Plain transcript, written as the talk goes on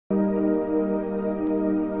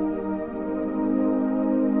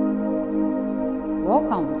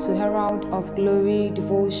Welcome to Herald of Glory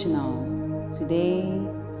Devotional. Today,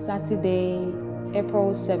 Saturday,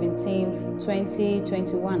 April 17th,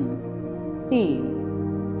 2021.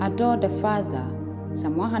 Theme: Adore the Father.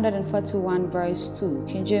 Psalm 141 verse 2,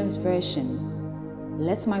 King James Version.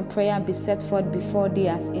 Let my prayer be set forth before thee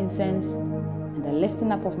as incense, and the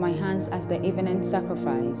lifting up of my hands as the evening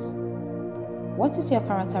sacrifice. What is your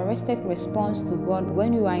characteristic response to God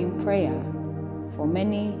when you are in prayer? For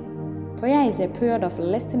many, prayer is a period of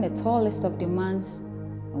listing a tall list of demands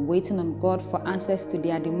and waiting on God for answers to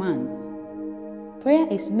their demands. Prayer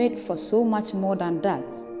is made for so much more than that.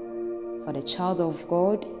 For the child of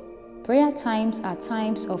God, prayer times are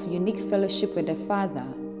times of unique fellowship with the Father.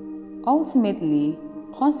 Ultimately,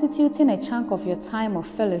 constituting a chunk of your time of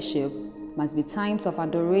fellowship must be times of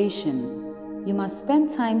adoration. You must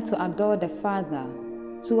spend time to adore the Father.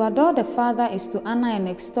 To adore the Father is to honor and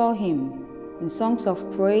extol Him. In songs of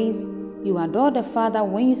praise, you adore the Father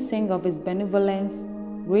when you sing of His benevolence,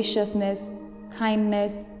 graciousness,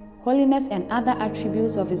 kindness, holiness, and other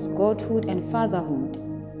attributes of His godhood and fatherhood.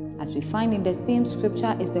 As we find in the theme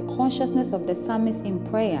scripture is the consciousness of the psalmist in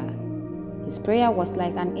prayer. His prayer was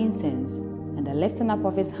like an incense, and the lifting up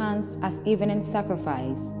of his hands as evening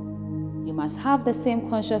sacrifice. You must have the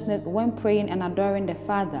same consciousness when praying and adoring the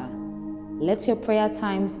Father. Let your prayer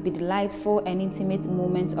times be delightful and intimate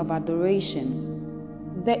moments of adoration.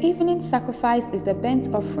 The evening sacrifice is the burnt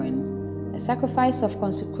offering, a sacrifice of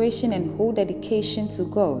consecration and whole dedication to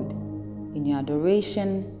God. In your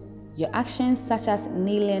adoration, your actions such as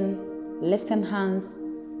kneeling, lifting hands,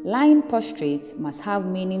 lying prostrate must have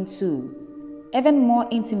meaning too. Even more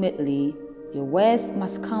intimately, your words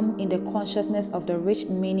must come in the consciousness of the rich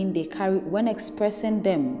meaning they carry when expressing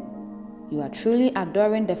them. You are truly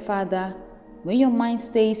adoring the Father when your mind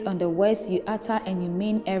stays on the words you utter and you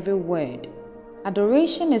mean every word.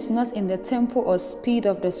 Adoration is not in the tempo or speed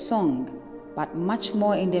of the song, but much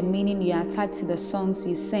more in the meaning you attach to the songs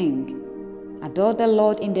you sing. Adore the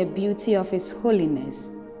Lord in the beauty of His holiness.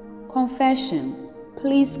 Confession.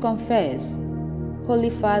 Please confess. Holy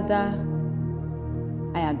Father,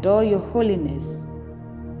 I adore your holiness.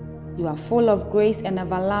 You are full of grace and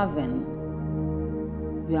ever-loving.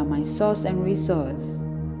 You are my source and resource.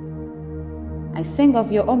 I sing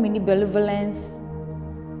of your omnibenevolence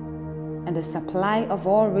and the supply of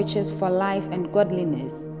all riches for life and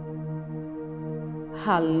godliness.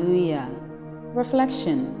 Hallelujah.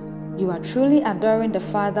 Reflection. You are truly adoring the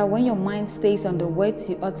Father when your mind stays on the words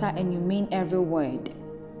you utter and you mean every word.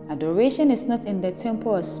 Adoration is not in the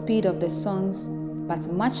tempo or speed of the songs, but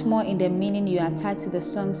much more in the meaning you attach to the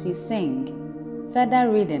songs you sing.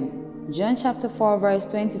 Further reading, John chapter 4 verse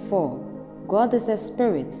 24. God is a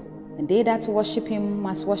spirit, and they that worship Him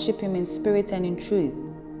must worship Him in spirit and in truth.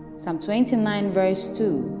 Psalm 29 verse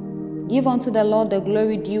 2. Give unto the Lord the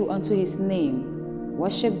glory due unto His name.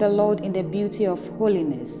 Worship the Lord in the beauty of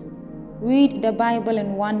holiness. Read the Bible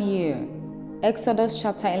in 1 year. Exodus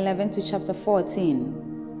chapter 11 to chapter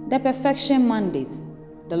 14. The perfection mandate.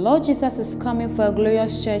 The Lord Jesus is coming for a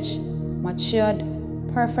glorious church, matured,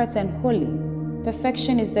 perfect, and holy.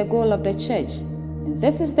 Perfection is the goal of the church, and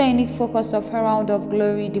this is the unique focus of Herald of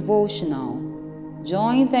Glory Devotional.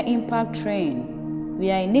 Join the impact train. We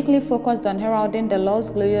are uniquely focused on heralding the Lord's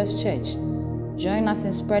glorious church. Join us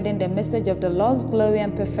in spreading the message of the Lord's glory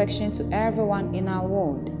and perfection to everyone in our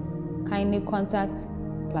world. Kindly contact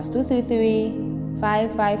 +233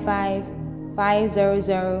 555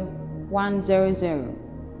 500 100,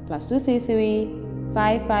 +233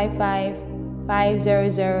 555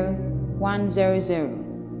 500 100,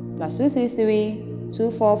 +233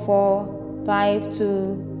 244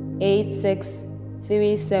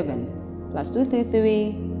 528637,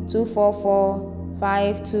 +233 244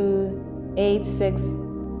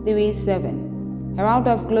 528637. Herald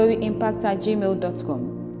of Glory Impact@gmail.com.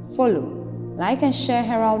 Follow, like, and share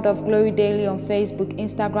Herald of Glory daily on Facebook,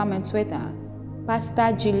 Instagram, and Twitter.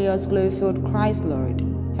 Pastor Julius Gloryfield Christ Lord,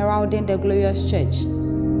 heralding the glorious church.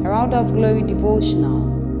 Herald of Glory Devotional,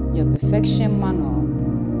 your perfection manual.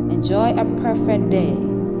 Enjoy a perfect day.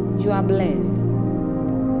 You are blessed.